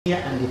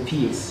and the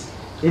PS.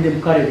 Let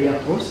them carry their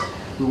cross.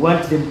 We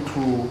want them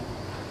to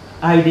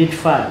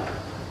identify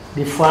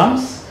the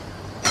farms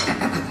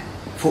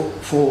for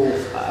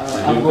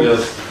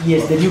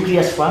the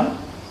nucleus farm.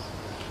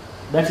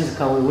 That is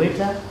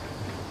Kaweweta,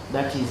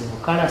 that is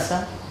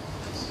Bukalasa,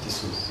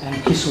 and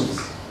Kisus.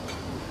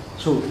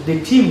 So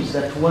the teams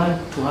that want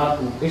to have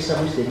to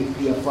establish the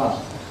nuclear farm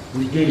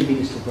will join the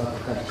Minister of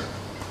Agriculture.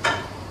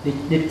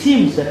 The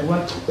teams that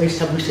want to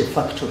establish a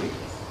factory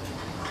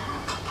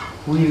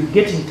will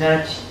get in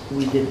touch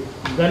with the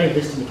Uganda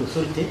Investment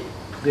Authority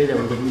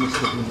together with the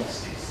Minister of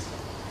Industries.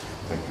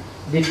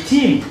 The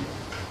team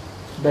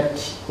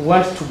that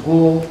wants to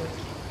go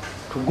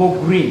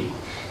green,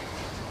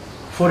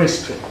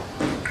 forestry,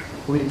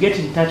 will get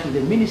in touch with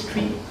the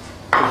Ministry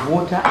of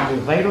Water and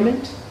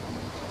Environment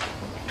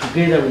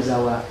together with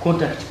our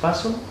contact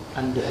person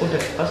and the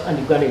contact person and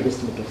the Uganda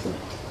Investment Authority.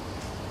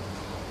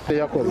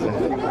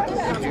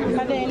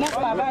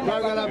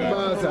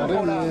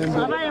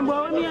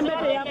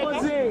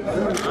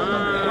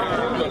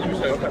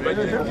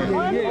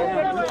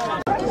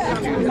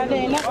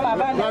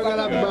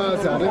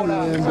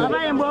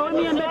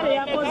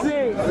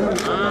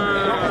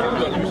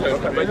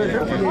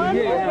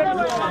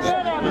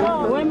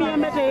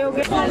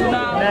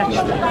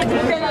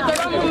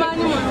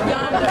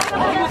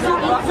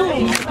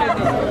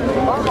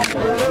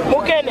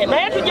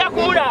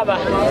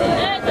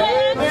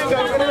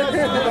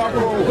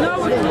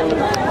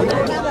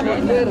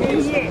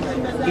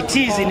 It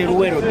is in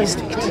Luwero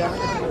district,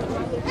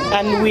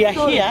 and we are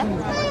here.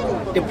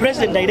 The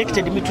president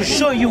directed me to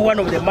show you one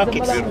of the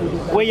markets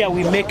where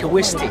we make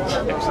wastage,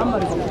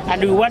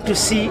 and we want to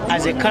see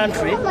as a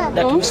country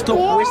that we stop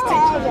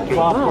wastage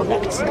for our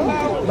products,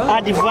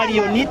 add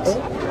value on it,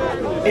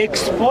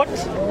 export,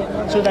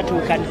 so that we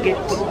can get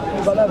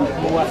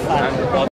more fun.